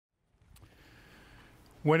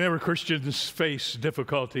Whenever Christians face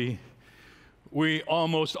difficulty, we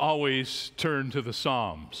almost always turn to the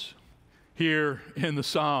Psalms. Here in the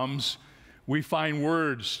Psalms, we find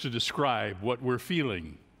words to describe what we're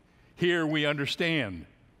feeling. Here we understand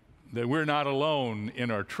that we're not alone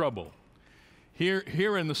in our trouble.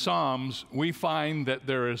 Here in the Psalms, we find that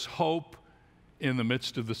there is hope in the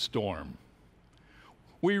midst of the storm.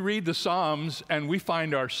 We read the Psalms and we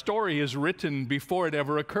find our story is written before it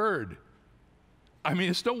ever occurred. I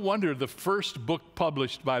mean, it's no wonder the first book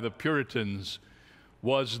published by the Puritans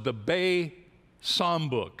was the Bay Psalm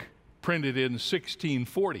Book, printed in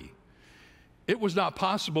 1640. It was not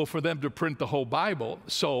possible for them to print the whole Bible,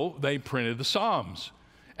 so they printed the Psalms.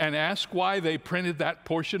 And asked why they printed that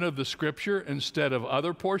portion of the Scripture instead of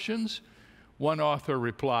other portions, one author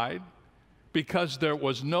replied, because there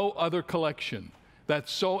was no other collection that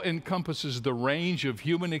so encompasses the range of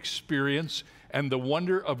human experience and the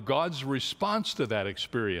wonder of God's response to that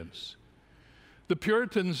experience. The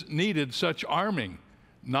Puritans needed such arming,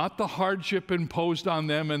 not the hardship imposed on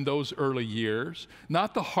them in those early years,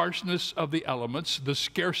 not the harshness of the elements, the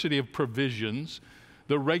scarcity of provisions,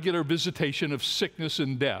 the regular visitation of sickness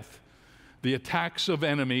and death, the attacks of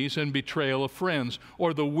enemies and betrayal of friends,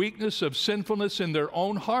 or the weakness of sinfulness in their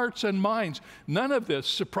own hearts and minds. None of this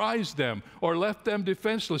surprised them or left them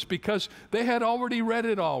defenseless because they had already read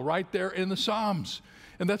it all right there in the Psalms.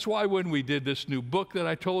 And that's why when we did this new book that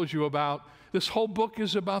I told you about, this whole book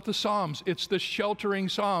is about the Psalms. It's the sheltering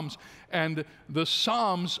Psalms. And the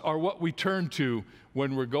Psalms are what we turn to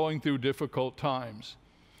when we're going through difficult times.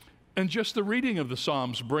 And just the reading of the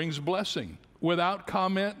Psalms brings blessing, without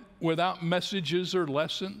comment, without messages or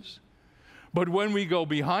lessons. But when we go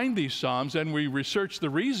behind these Psalms and we research the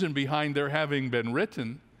reason behind their having been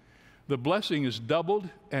written, the blessing is doubled,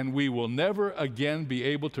 and we will never again be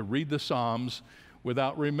able to read the Psalms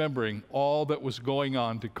without remembering all that was going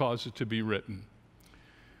on to cause it to be written.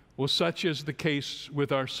 Well, such is the case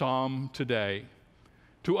with our Psalm today.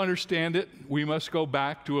 To understand it, we must go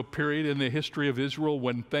back to a period in the history of Israel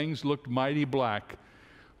when things looked mighty black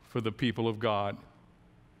for the people of God.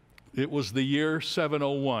 It was the year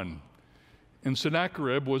 701, and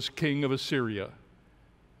Sennacherib was king of Assyria.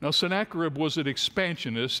 Now, Sennacherib was an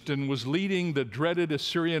expansionist and was leading the dreaded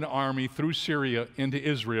Assyrian army through Syria into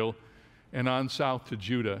Israel and on south to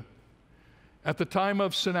Judah. At the time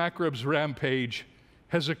of Sennacherib's rampage,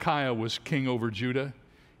 Hezekiah was king over Judah.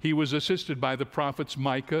 He was assisted by the prophets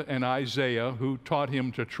Micah and Isaiah, who taught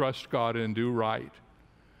him to trust God and do right.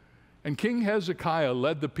 And King Hezekiah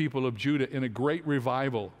led the people of Judah in a great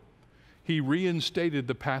revival. He reinstated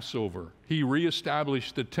the Passover. He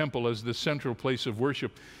reestablished the temple as the central place of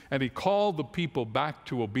worship, and he called the people back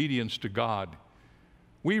to obedience to God.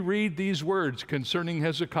 We read these words concerning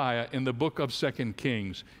Hezekiah in the book of 2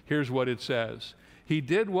 Kings. Here's what it says. He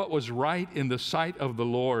did what was right in the sight of the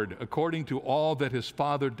Lord, according to all that his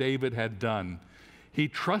father David had done. He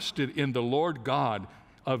trusted in the Lord God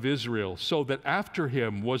of Israel, so that after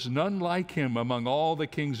him was none like him among all the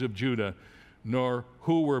kings of Judah, nor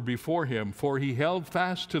who were before him, for he held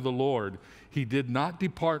fast to the Lord. He did not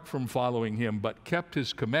depart from following him, but kept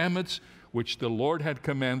his commandments, which the Lord had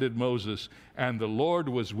commanded Moses, and the Lord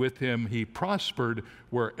was with him. He prospered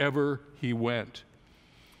wherever he went.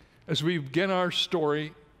 As we begin our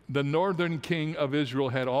story, the northern king of Israel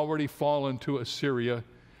had already fallen to Assyria,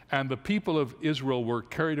 and the people of Israel were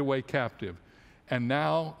carried away captive. And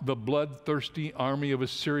now the bloodthirsty army of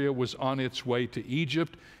Assyria was on its way to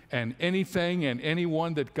Egypt, and anything and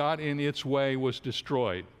anyone that got in its way was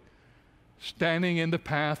destroyed. Standing in the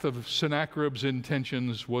path of Sennacherib's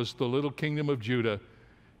intentions was the little kingdom of Judah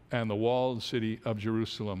and the walled city of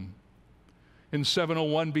Jerusalem. In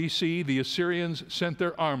 701 BC, the Assyrians sent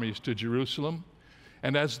their armies to Jerusalem,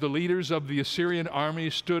 and as the leaders of the Assyrian army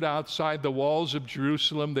stood outside the walls of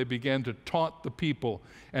Jerusalem, they began to taunt the people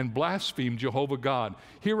and blaspheme Jehovah God.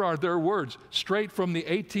 Here are their words, straight from the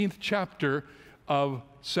 18th chapter of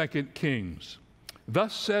 2 Kings.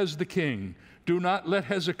 Thus says the king, do not let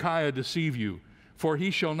Hezekiah deceive you, for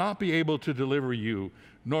he shall not be able to deliver you,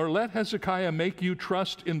 nor let Hezekiah make you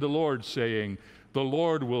trust in the Lord, saying, the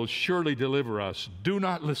Lord will surely deliver us. Do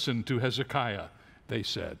not listen to Hezekiah, they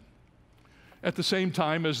said. At the same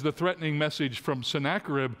time as the threatening message from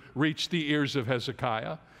Sennacherib reached the ears of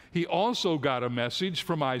Hezekiah, he also got a message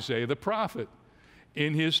from Isaiah the prophet.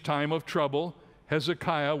 In his time of trouble,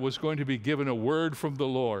 Hezekiah was going to be given a word from the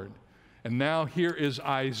Lord. And now here is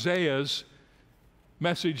Isaiah's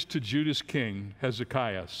message to Judah's king,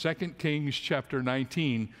 Hezekiah. 2 Kings chapter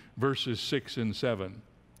 19, verses 6 and 7.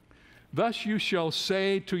 Thus you shall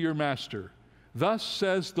say to your master, thus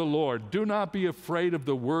says the Lord, do not be afraid of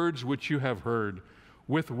the words which you have heard.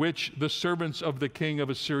 with which the servants of the king of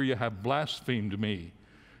Assyria have blasphemed me.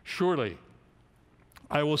 Surely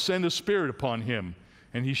I will send a spirit upon him,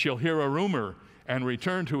 and he shall hear a rumor and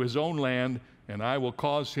return to his own land, and I will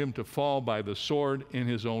cause him to fall by the sword in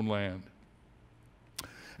his own land."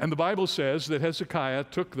 And the Bible says that Hezekiah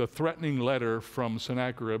took the threatening letter from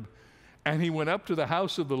Sennacherib, and he went up to the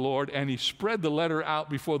house of the Lord, and he spread the letter out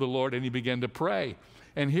before the Lord, and he began to pray.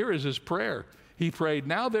 And here is his prayer. He prayed,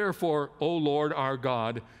 "Now therefore, O Lord our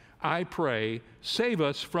God, I pray, save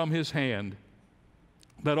us from his hand,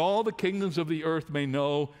 that all the kingdoms of the earth may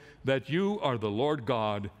know that you are the Lord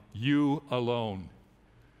God, you alone."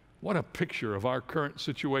 What a picture of our current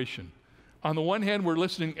situation. On the one hand, we're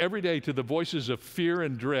listening every day to the voices of fear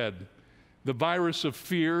and dread. The virus of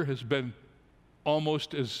fear has been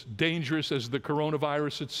almost as dangerous as the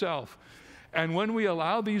coronavirus itself. And when we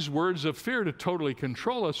allow these words of fear to totally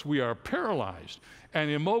control us, we are paralyzed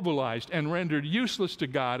and immobilized and rendered useless to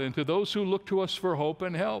God and to those who look to us for hope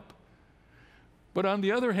and help. But on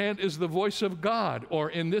the other hand is the voice of God, or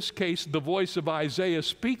in this case, the voice of Isaiah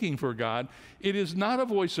speaking for God. It is not a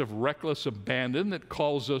voice of reckless abandon that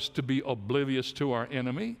calls us to be oblivious to our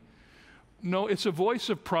enemy. No, it's a voice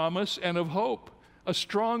of promise and of hope, a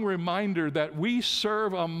strong reminder that we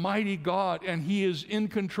serve a mighty God and he is in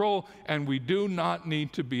control and we do not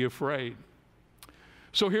need to be afraid.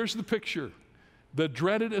 So here's the picture. The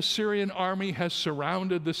dreaded Assyrian army has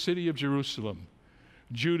surrounded the city of Jerusalem.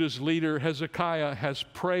 Judah's leader Hezekiah has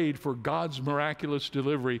prayed for God's miraculous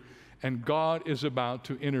delivery, and God is about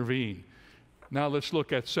to intervene. Now let's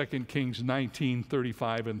look at 2 Kings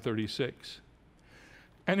 19:35 and 36.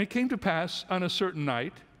 "And it came to pass on a certain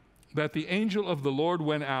night that the angel of the Lord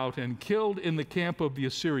went out and killed in the camp of the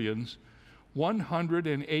Assyrians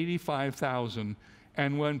 185,000.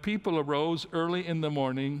 And when people arose early in the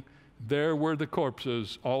morning, there were the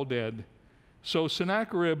corpses all dead. So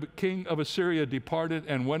Sennacherib, king of Assyria, departed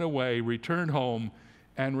and went away, returned home,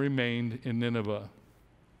 and remained in Nineveh."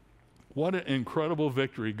 What an incredible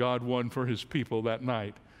victory God won for his people that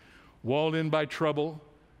night. Walled in by trouble,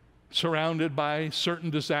 surrounded by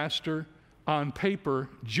certain disaster, on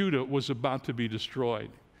paper, Judah was about to be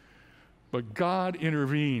destroyed. But God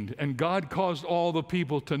intervened, and God caused all the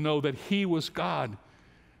people to know that he was God.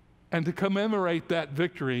 And to commemorate that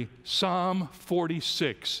victory, Psalm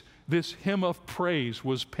 46, this hymn of praise,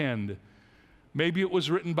 was penned. Maybe it was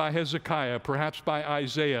written by Hezekiah, perhaps by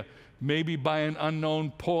Isaiah, maybe by an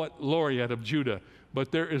unknown poet laureate of Judah,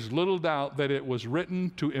 but there is little doubt that it was written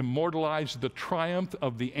to immortalize the triumph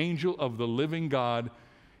of the angel of the living God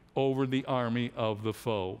over the army of the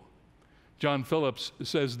foe. John Phillips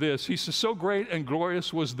says this, he says, "So great and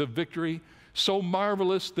glorious was the victory, so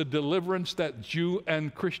marvelous the deliverance, that Jew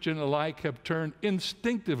and Christian alike have turned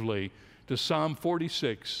instinctively to Psalm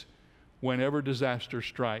 46 whenever disaster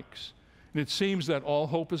strikes. And it seems that all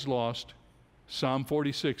hope is lost. Psalm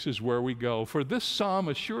 46 is where we go. For this psalm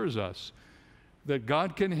assures us that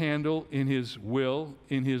God can handle in his will,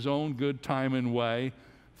 in his own good time and way,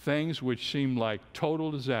 things which seem like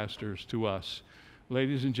total disasters to us.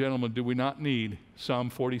 Ladies and gentlemen, do we not need Psalm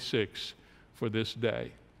 46 for this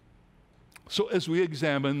day?" So as we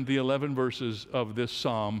examine the 11 verses of this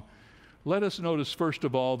psalm, let us notice first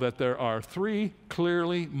of all that there are 3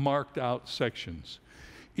 clearly marked out sections.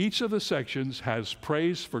 Each of the sections has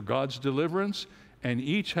praise for God's deliverance, and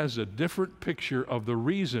each has a different picture of the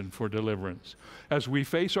reason for deliverance. As we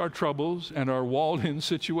face our troubles and our walled-in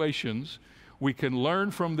situations, we can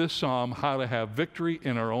learn from this psalm how to have victory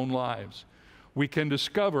in our own lives. We can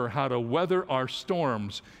discover how to weather our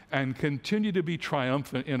storms and continue to be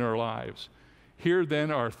triumphant in our lives. Here then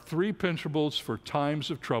are 3 principles for times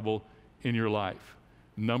of trouble in your life.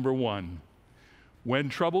 Number 1, when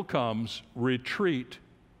trouble comes, retreat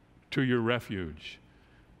to your refuge.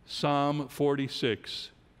 Psalm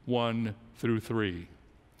 46, 1 through 3.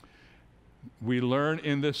 We learn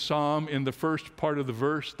in this psalm, in the first part of the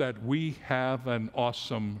verse, that we have an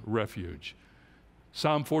awesome refuge.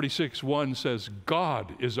 Psalm 46, 1 says,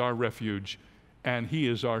 "God is our refuge, and he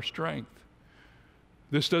is our strength."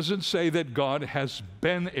 This doesn't say that God has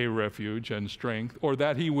been a refuge and strength, or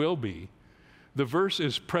that he will be. The verse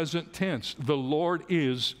is present tense. The Lord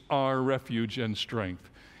is our refuge and strength,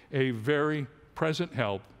 a very present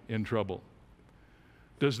help in trouble.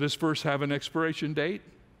 Does this verse have an expiration date?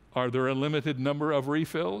 Are there a limited number of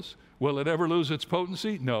refills? Will it ever lose its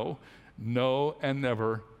potency? No, no, and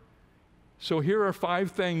never. So here are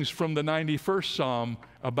 5 things from the 91st Psalm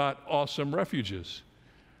about awesome refuges.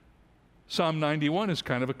 Psalm 91 is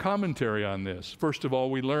kind of a commentary on this. First of all,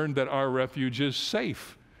 we learned that our refuge is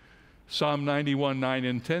safe. Psalm 91, 9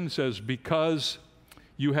 and 10 says, "Because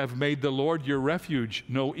You have made the Lord your refuge.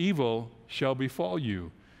 No evil shall befall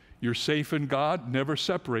you. You're safe in God, never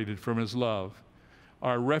separated from his love.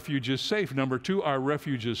 Our refuge is safe. Number 2, our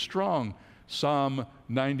refuge is strong. Psalm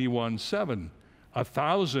 91:7.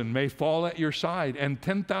 1,000 may fall at your side and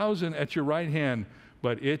 10,000 at your right hand,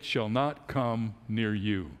 but it shall not come near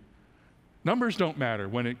you. Numbers don't matter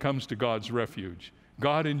when it comes to God's refuge.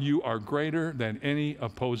 God and you are greater than any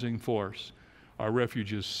opposing force. Our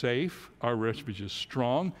refuge is safe. Our refuge is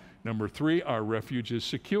strong. Number 3, our refuge is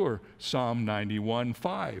secure. Psalm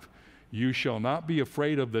 91:5. You shall not be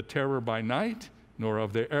afraid of the terror by night, nor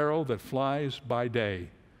of the arrow that flies by day.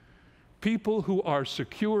 People who are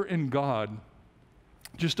secure in God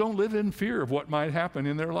just don't live in fear of what might happen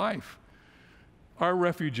in their life. Our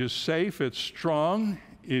refuge is safe, it's strong,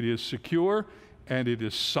 it is secure, and it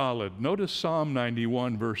is solid. Notice Psalm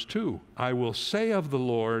 91, verse 2. I will say of the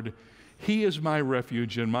Lord, he is my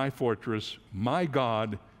refuge and my fortress, my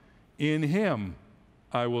God, in him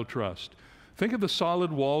I will trust. Think of the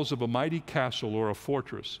solid walls of a mighty castle or a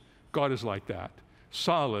fortress. God is like that.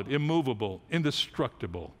 Solid, immovable,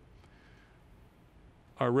 indestructible.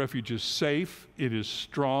 Our refuge is safe, it is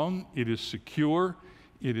strong, it is secure,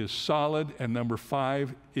 it is solid, and number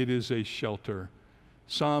 5, it is a shelter.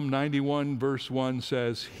 Psalm 91 verse 1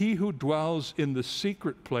 says, he who dwells in the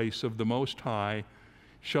secret place of the Most High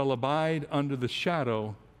shall abide under the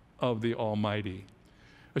shadow of the Almighty.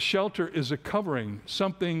 A shelter is a covering,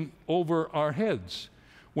 something over our heads.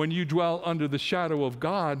 When you dwell under the shadow of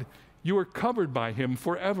God, you are covered by him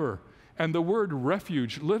forever. And the word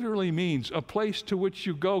refuge literally means a place to which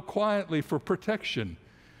you go quietly for protection.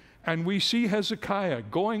 And we see Hezekiah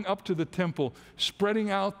going up to the temple,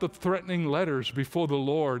 spreading out the threatening letters before the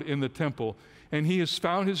Lord in the temple. And he has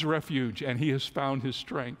found his refuge and he has found his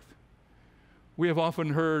strength. We have often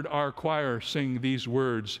heard our choir sing these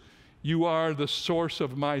words, you are the source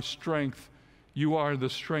of my strength. You are the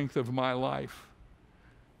strength of my life.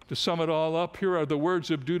 To sum it all up, here are the words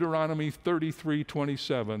of Deuteronomy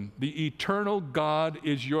 33:27. The eternal God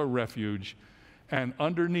is your refuge, and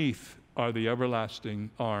underneath are the everlasting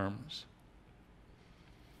arms.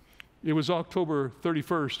 It was October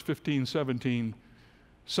 31st, 1517,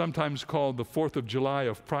 sometimes called the 4th of July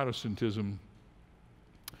of Protestantism.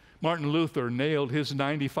 Martin Luther nailed his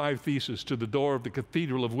 95 Theses to the door of the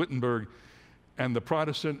Cathedral of Wittenberg, and the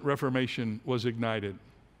Protestant Reformation was ignited.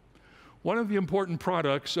 One of the important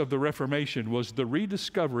products of the Reformation was the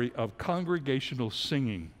rediscovery of congregational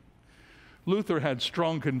singing. Luther had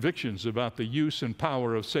strong convictions about the use and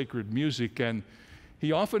power of sacred music, and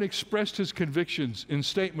he often expressed his convictions in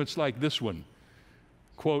statements like this one,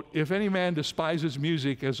 quote, if any man despises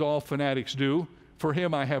music as all fanatics do, for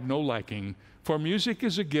him I have no liking. For music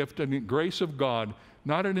is a gift and a grace of God,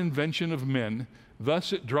 not an invention of men.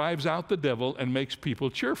 Thus it drives out the devil and makes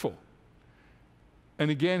people cheerful.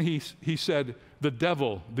 And again, he said, the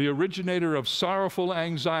devil, the originator of sorrowful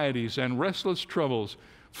anxieties and restless troubles,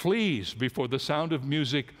 flees before the sound of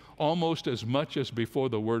music almost as much as before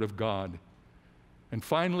the word of God. And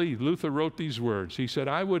finally, Luther wrote these words. He said,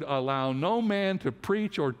 I would allow no man to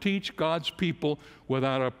preach or teach God's people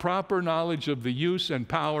without a proper knowledge of the use and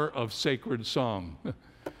power of sacred song.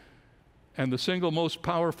 And the single most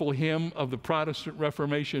powerful hymn of the Protestant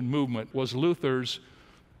Reformation movement was Luther's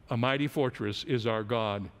A Mighty Fortress is Our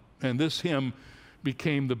God. And this hymn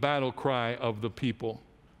became the battle cry of the people,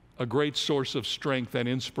 a great source of strength and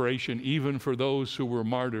inspiration even for those who were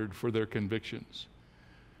martyred for their convictions.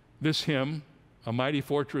 This hymn, A Mighty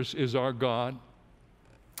Fortress is Our God,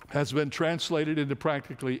 has been translated into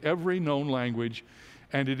practically every known language,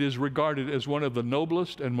 and it is regarded as one of the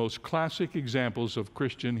noblest and most classic examples of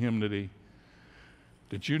Christian hymnody.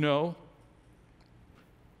 Did you know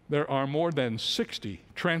there are more than 60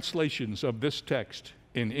 translations of this text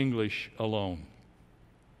in English alone?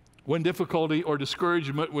 When difficulty or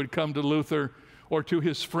discouragement would come to Luther or to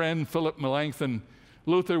his friend Philip Melanchthon,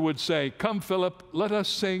 Luther would say, come, Philip, let us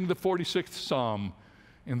sing the 46th Psalm.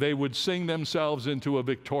 And they would sing themselves into a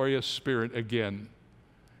victorious spirit again.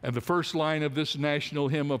 And the first line of this national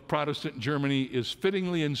hymn of Protestant Germany is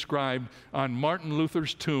fittingly inscribed on Martin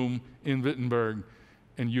Luther's tomb in Wittenberg.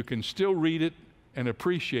 And you can still read it and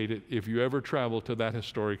appreciate it if you ever travel to that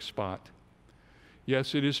historic spot.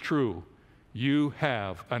 Yes, it is true. You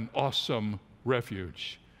have an awesome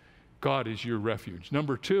refuge. God is your refuge.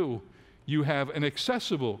 Number 2, you have an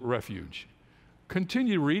accessible refuge.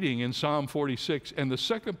 Continue reading in Psalm 46, and the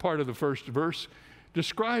second part of the first verse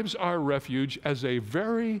describes our refuge as a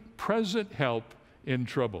very present help in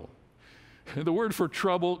trouble. The word for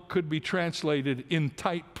trouble could be translated in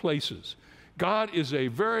tight places. God is a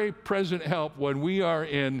very present help when we are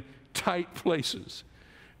in tight places.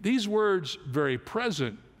 These words, very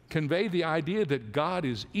present, convey the idea that God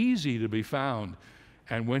is easy to be found.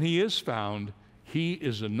 And when he is found, he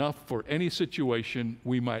is enough for any situation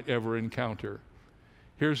we might ever encounter.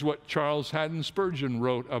 Here's what Charles Haddon Spurgeon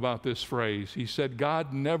wrote about this phrase. He said,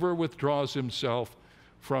 God never withdraws himself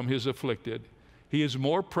from his afflicted. He is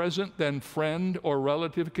more present than friend or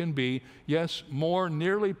relative can be, yes, more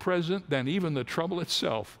nearly present than even the trouble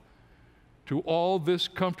itself. To all this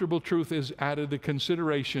comfortable truth is added the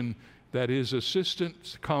consideration that his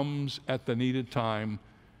assistance comes at the needed time.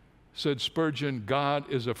 Said Spurgeon,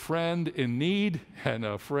 God is a friend in need and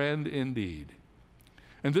a friend indeed.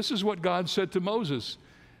 And this is what God said to Moses,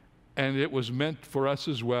 and it was meant for us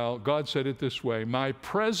as well. God said it this way, my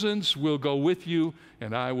presence will go with you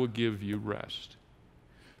and I will give you rest.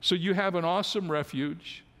 So you have an awesome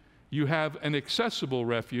refuge. You have an accessible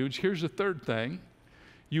refuge. Here's the third thing.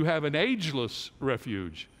 You have an ageless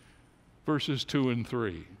refuge. Verses 2 and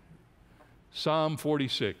 3. Psalm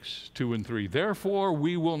 46, 2 and 3. Therefore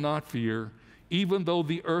we will not fear, even though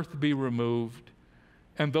the earth be removed,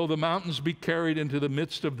 and though the mountains be carried into the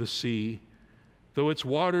midst of the sea, though its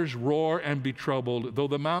waters roar and be troubled, though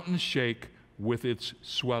the mountains shake with its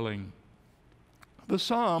swelling. The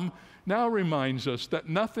psalm now reminds us that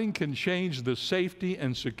nothing can change the safety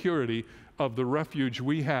and security of the refuge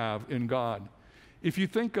we have in God. If you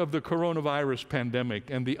think of the coronavirus pandemic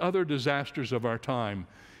and the other disasters of our time,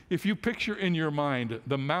 if you picture in your mind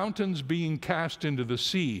the mountains being cast into the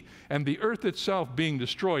sea and the earth itself being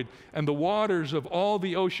destroyed and the waters of all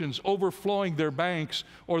the oceans overflowing their banks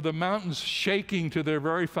or the mountains shaking to their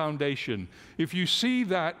very foundation, if you see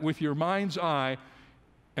that with your mind's eye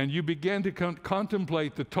and you begin to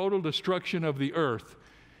contemplate the total destruction of the earth,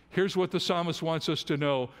 here's what the psalmist wants us to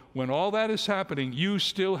know. When all that is happening, you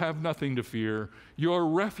still have nothing to fear. Your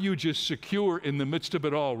refuge is secure in the midst of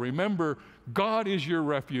it all. Remember, God is your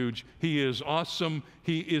refuge. He is awesome,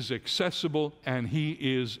 he is accessible, and he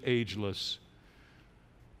is ageless.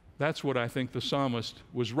 That's what I think the psalmist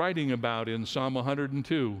was writing about in Psalm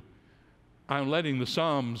 102. I'm letting the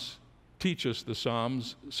Psalms teach us the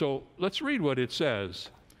Psalms, so let's read what it says.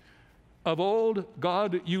 Of old,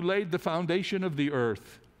 God, you laid the foundation of the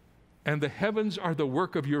earth, and the heavens are the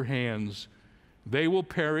work of your hands. They will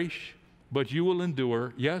perish, but you will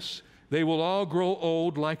endure. Yes, they will all grow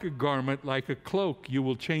old like a garment, like a cloak. You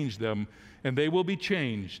will change them, and they will be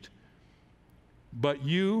changed. But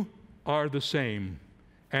you are the same,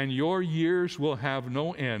 and your years will have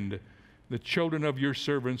no end. The children of your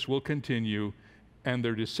servants will continue, and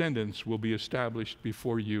their descendants will be established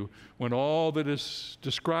before you. When all that is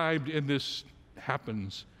described in this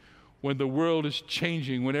happens, when the world is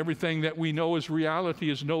changing, when everything that we know as reality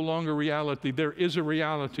is no longer reality, there is a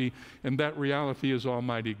reality, and that reality is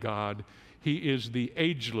Almighty God. He is the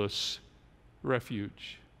ageless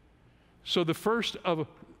refuge. So the first of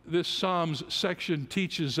this Psalms section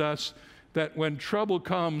teaches us that when trouble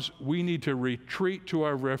comes, we need to retreat to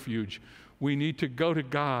our refuge. We need to go to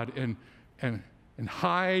God and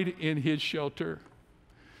hide in his shelter.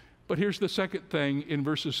 But here's the second thing in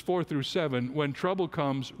verses 4 through 7. When trouble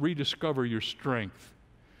comes, rediscover your strength.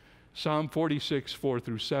 Psalm 46, 4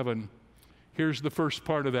 through 7. Here's the first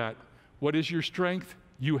part of that. What is your strength?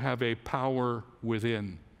 You have a power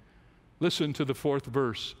within. Listen to the fourth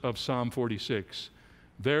verse of Psalm 46.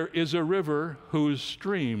 There is a river whose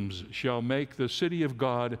streams shall make the city of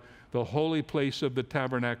God the holy place of the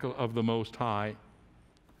tabernacle of the Most High.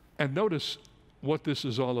 And notice what this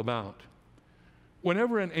is all about.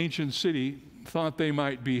 Whenever an ancient city thought they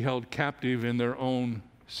might be held captive in their own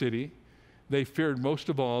city, they feared most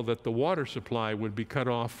of all that the water supply would be cut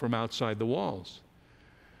off from outside the walls.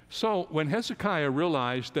 So when Hezekiah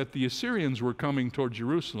realized that the Assyrians were coming toward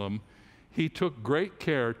Jerusalem, he took great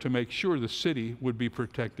care to make sure the city would be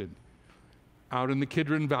protected. Out in the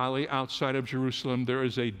Kidron Valley outside of Jerusalem, there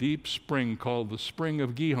is a deep spring called the Spring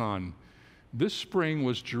of Gihon. This spring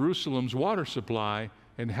was Jerusalem's water supply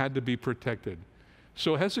and had to be protected.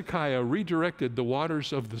 So Hezekiah redirected the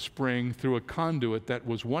waters of the spring through a conduit that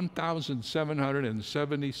was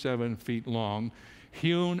 1,777 feet long,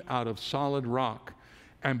 hewn out of solid rock.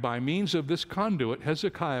 And by means of this conduit,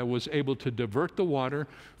 Hezekiah was able to divert the water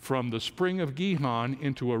from the Spring of Gihon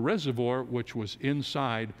into a reservoir which was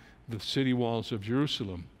inside the city walls of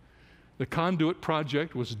Jerusalem. The conduit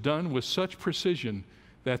project was done with such precision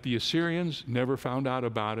that the Assyrians never found out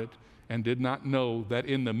about it and did not know that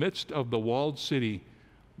in the midst of the walled city,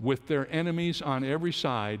 with their enemies on every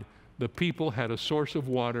side, the people had a source of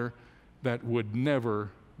water that would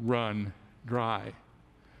never run dry.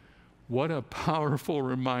 What a powerful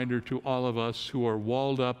reminder to all of us who are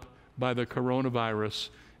walled up by the coronavirus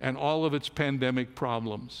and all of its pandemic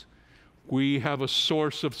problems. We have a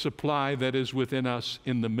source of supply that is within us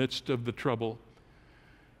in the midst of the trouble.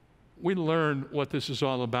 We learn what this is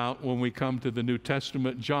all about when we come to the New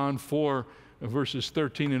Testament. John 4, verses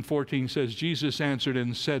 13 and 14 says, Jesus answered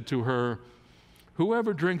and said to her,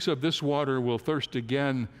 "Whoever drinks of this water will thirst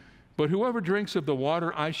again, but whoever drinks of the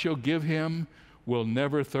water I shall give him will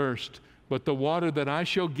never thirst. But the water that I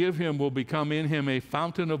shall give him will become in him a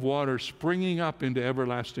fountain of water springing up into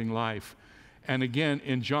everlasting life." And again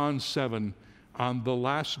in John 7, on the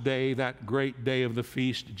last day, that great day of the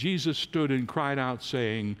feast, Jesus stood and cried out,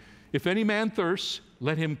 saying, "If any man thirsts,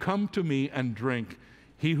 let him come to me and drink.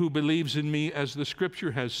 He who believes in me, as the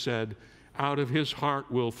scripture has said, out of his heart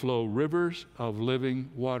will flow rivers of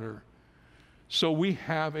living water." So we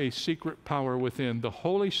have a secret power within. The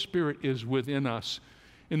Holy Spirit is within us.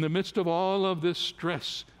 In the midst of all of this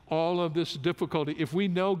stress, all of this difficulty, if we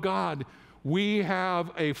know God, we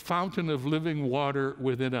have a fountain of living water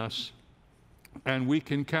within us, and we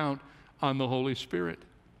can count on the Holy Spirit.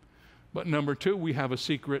 But number two, we have a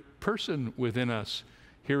secret person within us.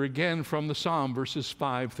 Here again from the Psalm, verses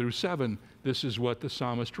 5 through 7, this is what the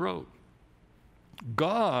psalmist wrote.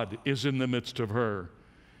 God is in the midst of her.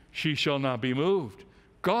 She shall not be moved.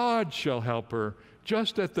 God shall help her.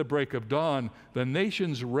 Just at the break of dawn, the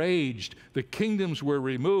nations raged, the kingdoms were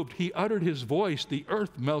removed. He uttered his voice, the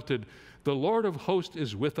earth melted. The Lord of hosts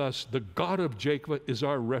is with us. The God of Jacob is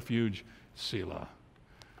our refuge. Selah.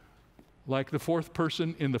 Like the fourth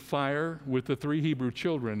person in the fire with the 3 Hebrew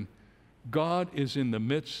children, God is in the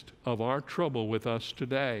midst of our trouble with us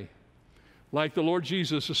today. Like the Lord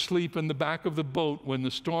Jesus asleep in the back of the boat when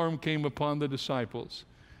the storm came upon the disciples,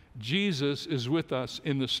 Jesus is with us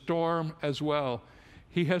in the storm as well.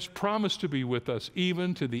 He has promised to be with us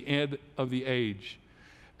even to the end of the age.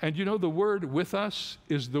 And you know, the word with us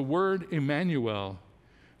is the word Emmanuel.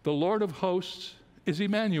 The Lord of hosts is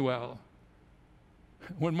Emmanuel.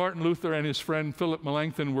 When Martin Luther and his friend Philip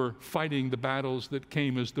Melanchthon were fighting the battles that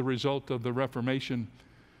came as the result of the Reformation,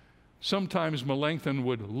 sometimes Melanchthon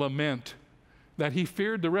would lament that he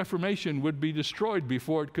feared the Reformation would be destroyed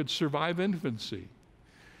before it could survive infancy.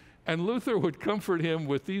 And Luther would comfort him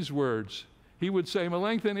with these words. He would say,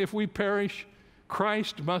 "Melanchthon, if we perish,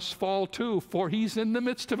 Christ must fall too, for he's in the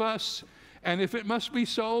midst of us. And if it must be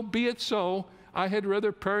so, be it so. I had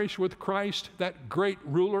rather perish with Christ, that great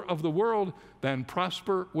ruler of the world, than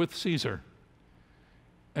prosper with Caesar."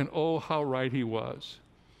 And oh, how right he was.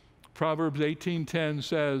 Proverbs 18:10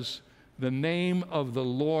 says, "The name of the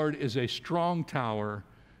Lord is a strong tower.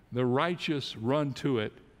 The righteous run to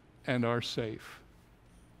it and are safe."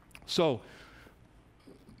 So,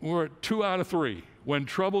 we're at 2 out of 3. When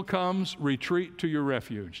trouble comes, retreat to your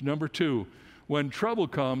refuge. Number 2, when trouble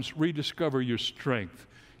comes, rediscover your strength.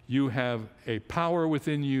 You have a power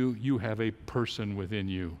within you. You have a person within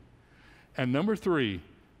you. And number 3,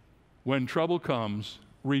 when trouble comes,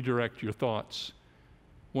 redirect your thoughts.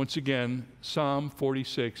 Once again, Psalm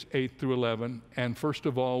 46, 8 through 11. And first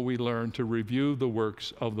of all, we learn to review the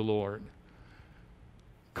works of the Lord.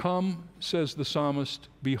 "Come," says the psalmist,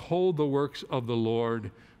 "behold the works of the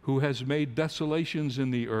Lord, who has made desolations in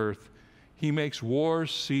the earth. He makes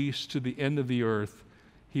wars cease to the end of the earth.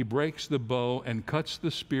 He breaks the bow and cuts the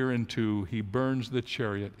spear in two. He burns the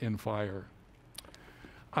chariot in fire."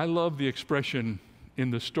 I love the expression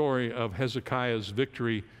in the story of Hezekiah's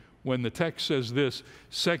victory when the text says this,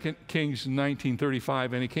 2 Kings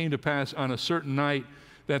 19:35, "And it came to pass on a certain night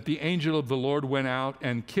that the angel of the Lord went out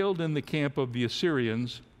and killed in the camp of the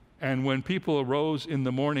Assyrians, and when people arose in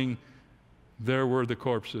the morning, there were the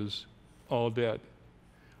corpses, all dead."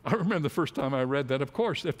 I remember the first time I read that. Of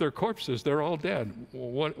course, if they're corpses, they're all dead.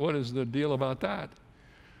 What is the deal about that?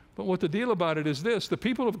 But what the deal about it is this: the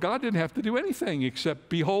people of God didn't have to do anything except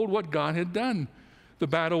behold what God had done. The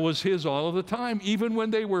battle was his all of the time, even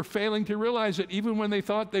when they were failing to realize it, even when they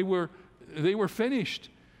thought they were finished.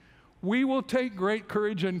 We will take great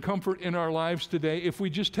courage and comfort in our lives today if we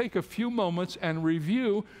just take a few moments and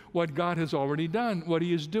review what God has already done, what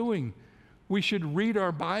he is doing. We should read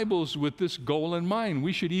our Bibles with this goal in mind.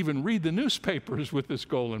 We should even read the newspapers with this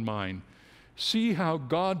goal in mind. See how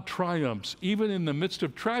God triumphs even in the midst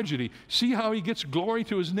of tragedy. See how he gets glory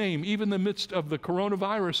to his name even in the midst of the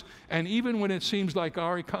coronavirus and even when it seems like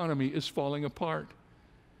our economy is falling apart.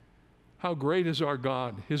 How great is our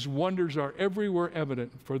God. His wonders are everywhere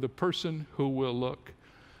evident for the person who will look.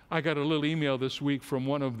 I got a little email this week from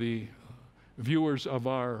one of the viewers of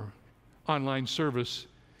our online service,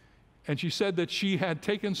 and she said that she had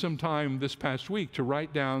taken some time this past week to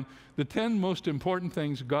write down the 10 most important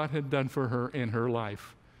things God had done for her in her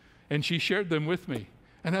life. And she shared them with me.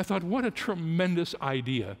 And I thought, what a tremendous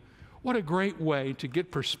idea. What a great way to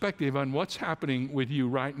get perspective on what's happening with you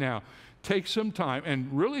right now. Take some time and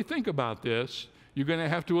really think about this. You're going to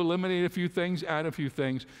have to eliminate a few things, add a few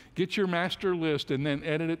things, get your master list, and then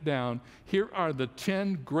edit it down. Here are the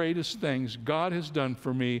 10 greatest things God has done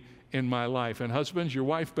for me in my life. And husbands, your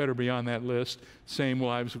wife better be on that list. Same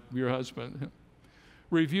wives, your husband.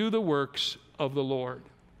 Review the works of the Lord.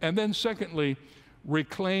 And then secondly,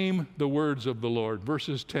 reclaim the words of the Lord.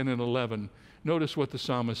 Verses 10 and 11. Notice what the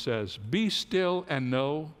psalmist says. Be still and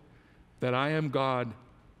know that I am God.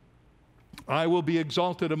 I will be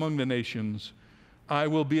exalted among the nations. I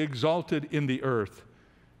will be exalted in the earth.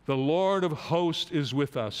 The Lord of hosts is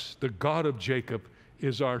with us. The God of Jacob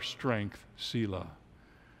is our strength. Selah.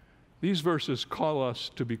 These verses call us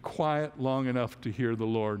to be quiet long enough to hear the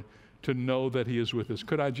Lord, to know that He is with us.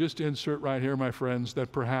 Could I just insert right here, my friends,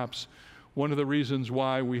 that perhaps one of the reasons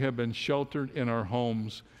why we have been sheltered in our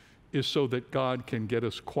homes is so that God can get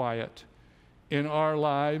us quiet. In our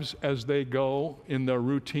lives, as they go in the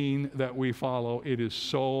routine that we follow, it is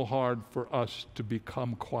so hard for us to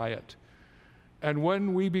become quiet. And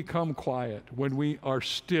when we become quiet, when we are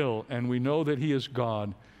still and we know that He is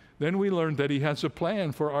God, then we learn that He has a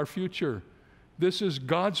plan for our future. This is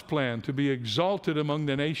God's plan, to be exalted among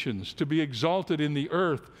the nations, to be exalted in the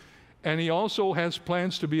earth. And He also has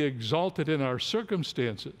plans to be exalted in our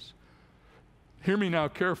circumstances. Hear me now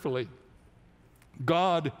carefully.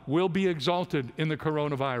 God will be exalted in the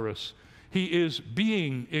coronavirus. He is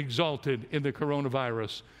being exalted in the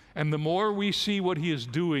coronavirus. And the more we see what He is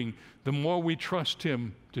doing, the more we trust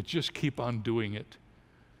Him to just keep on doing it.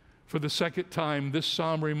 For the second time, this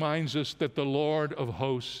psalm reminds us that the Lord of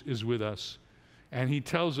hosts is with us. And He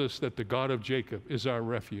tells us that the God of Jacob is our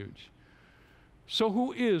refuge. So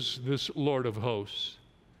who is this Lord of hosts?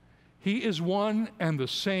 He is one and the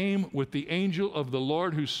same with the angel of the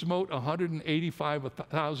Lord who smote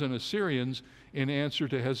 185,000 Assyrians in answer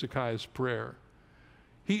to Hezekiah's prayer.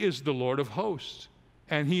 He is the Lord of hosts,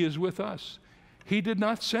 and He is with us. He did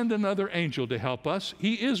not send another angel to help us.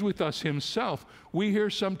 He is with us Himself. We hear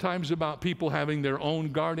sometimes about people having their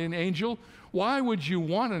own guardian angel. Why would you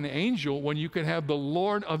want an angel when you can have the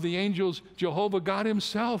Lord of the angels, Jehovah God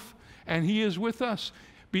Himself, and He is with us?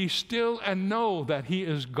 Be still and know that He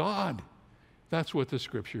is God. That's what the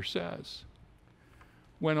Scripture says.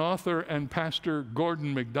 When author and pastor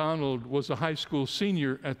Gordon MacDonald was a high school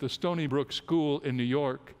senior at the Stony Brook School in New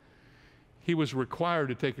York, he was required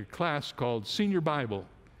to take a class called Senior Bible,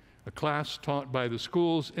 a class taught by the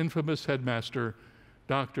school's infamous headmaster,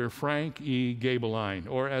 Dr. Frank E. Gabeline,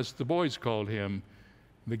 or as the boys called him,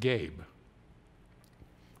 the Gabe.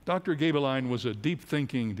 Dr. Gabeline was a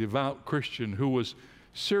deep-thinking, devout Christian who was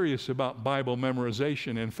serious about Bible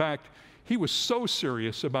memorization. In fact, he was so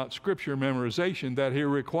serious about Scripture memorization that he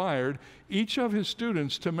required each of his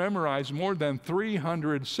students to memorize more than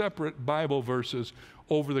 300 separate Bible verses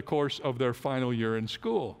over the course of their final year in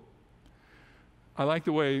school. I like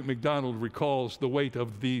the way MacDonald recalls the weight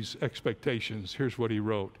of these expectations. Here's what he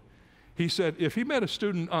wrote. He said, if he met a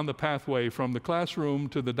student on the pathway from the classroom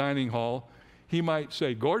to the dining hall, he might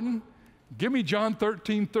say, Gordon, give me John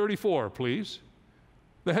 13:34, please.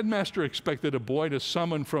 The headmaster expected a boy to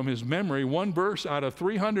summon from his memory one verse out of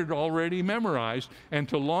 300 already memorized and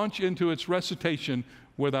to launch into its recitation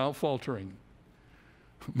without faltering.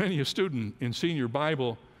 Many a student in Senior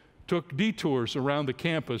Bible took detours around the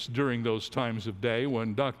campus during those times of day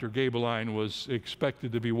when Dr. Gabeline was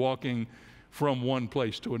expected to be walking from one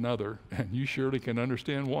place to another, and you surely can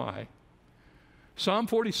understand why. Psalm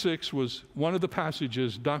 46 was one of the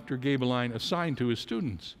passages Dr. Gabeline assigned to his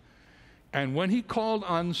students. And when he called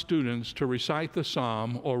on students to recite the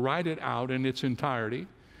psalm or write it out in its entirety,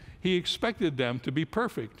 he expected them to be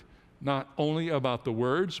perfect, not only about the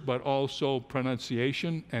words, but also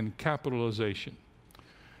pronunciation and capitalization.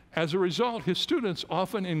 As a result, his students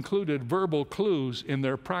often included verbal clues in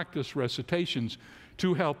their practice recitations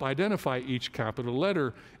to help identify each capital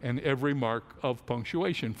letter and every mark of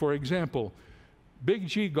punctuation. For example, Big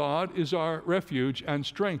G God is our refuge and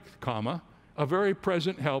strength, comma, a very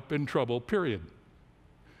present help in trouble, period.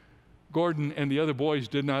 Gordon and the other boys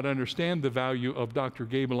did not understand the value of Dr.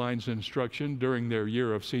 Gabeline's instruction during their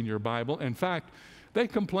year of Senior Bible. In fact, they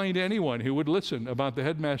complained to anyone who would listen about the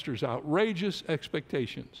headmaster's outrageous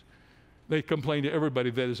expectations. They complained to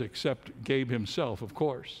everybody, that is, except Gabe himself, of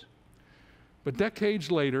course. But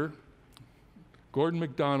decades later, Gordon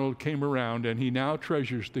MacDonald came around, and he now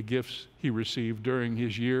treasures the gifts he received during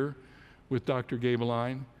his year with Dr.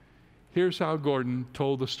 Gabeline. Here's how Gordon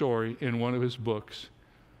told the story in one of his books.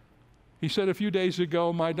 He said, a few days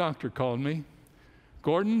ago, my doctor called me.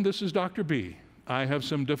 Gordon, this is Dr. B. I have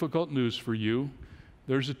some difficult news for you.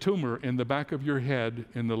 There's a tumor in the back of your head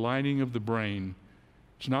in the lining of the brain.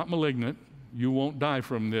 It's not malignant. You won't die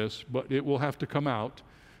from this, but it will have to come out.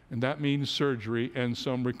 And that means surgery and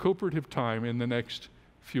some recuperative time in the next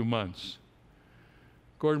few months.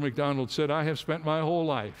 Gordon MacDonald said, I have spent my whole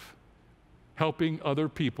life helping other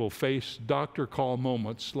people face doctor call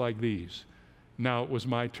moments like these. Now it was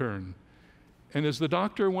my turn. And as the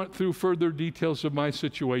doctor went through further details of my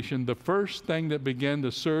situation, the first thing that began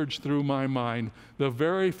to surge through my mind, the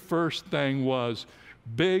very first thing was,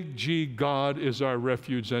 Big G, God is our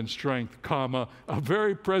refuge and strength, comma, a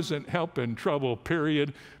very present help in trouble,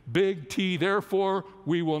 period. Big T, therefore,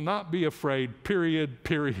 we will not be afraid, period,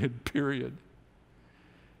 period, period.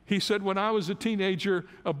 He said, when I was a teenager,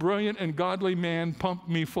 a brilliant and godly man pumped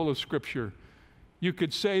me full of Scripture. You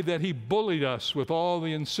could say that he bullied us with all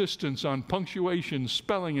the insistence on punctuation,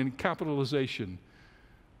 spelling, and capitalization.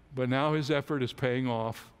 But now his effort is paying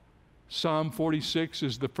off. Psalm 46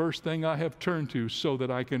 is the first thing I have turned to so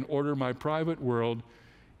that I can order my private world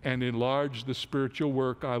and enlarge the spiritual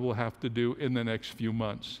work I will have to do in the next few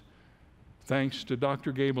months. Thanks to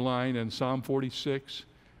Dr. Gabeline and Psalm 46,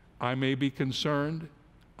 I may be concerned,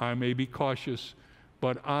 I may be cautious,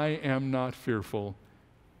 but I am not fearful!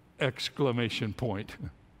 Exclamation point.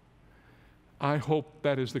 I hope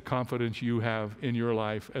that is the confidence you have in your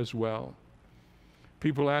life as well.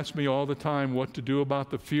 People ask me all the time what to do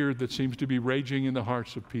about the fear that seems to be raging in the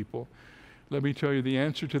hearts of people. Let me tell you, the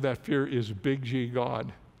answer to that fear is Big G,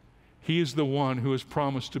 God. He is the one who has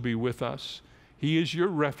promised to be with us. He is your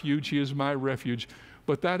refuge. He is my refuge.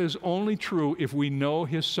 But that is only true if we know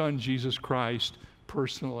His Son, Jesus Christ,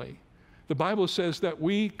 personally. The Bible says that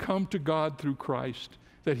we come to God through Christ,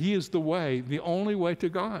 that He is the way, the only way to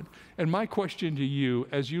God. And my question to you,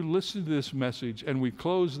 as you listen to this message and we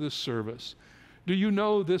close this service, do you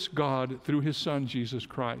know this God through His Son, Jesus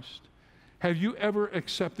Christ? Have you ever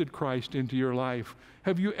accepted Christ into your life?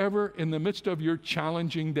 Have you ever, in the midst of your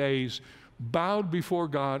challenging days, bowed before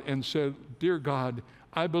God and said, Dear God,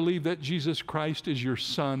 I believe that Jesus Christ is your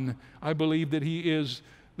Son. I believe that He is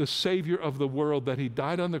the Savior of the world, that He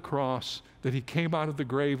died on the cross, that He came out of the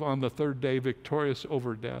grave on the third day victorious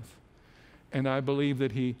over death. And I believe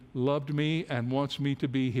that He loved me and wants me to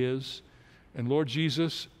be His. And Lord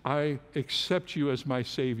Jesus, I accept You as my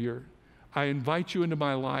Savior. I invite You into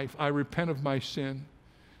my life. I repent of my sin.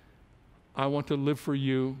 I want to live for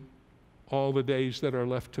You all the days that are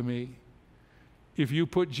left to me. If you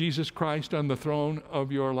put Jesus Christ on the throne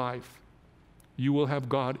of your life, you will have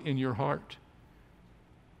God in your heart.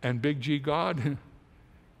 And Big G, God,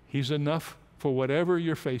 He's enough for whatever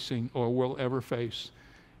you're facing or will ever face.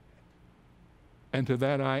 And to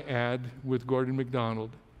that I add, with Gordon MacDonald,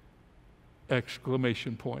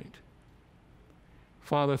 exclamation point.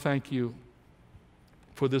 Father, thank You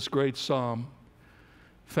for this great psalm.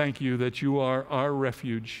 Thank You that You are our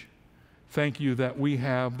refuge. Thank You that we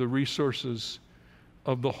have the resources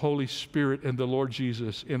of the Holy Spirit and the Lord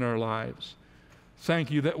Jesus in our lives.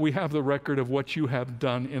 Thank You that we have the record of what You have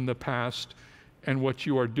done in the past and what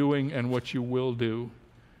You are doing and what You will do.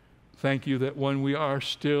 Thank You that when we are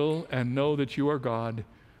still and know that You are God,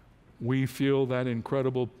 we feel that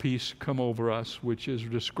incredible peace come over us, which is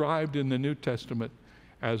described in the New Testament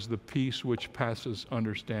as the peace which passes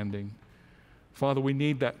understanding. Father, we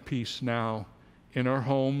need that peace now in our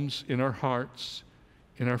homes, in our hearts,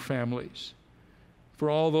 in our families. For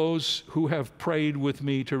all those who have prayed with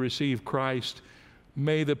me to receive Christ,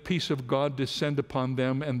 may the peace of God descend upon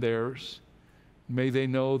them and theirs. May they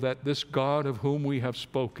know that this God of whom we have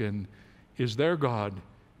spoken is their God,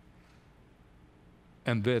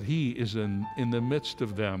 and that He is in the midst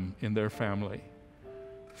of them in their family.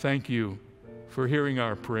 Thank You for hearing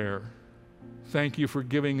our prayer. Thank You for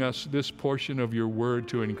giving us this portion of Your word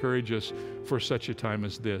to encourage us for such a time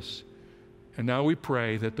as this. And now we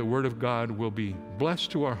pray that the Word of God will be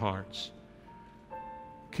blessed to our hearts.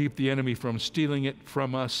 Keep the enemy from stealing it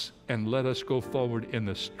from us, and let us go forward in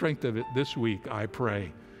the strength of it this week, I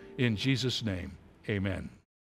pray. In Jesus' name, amen.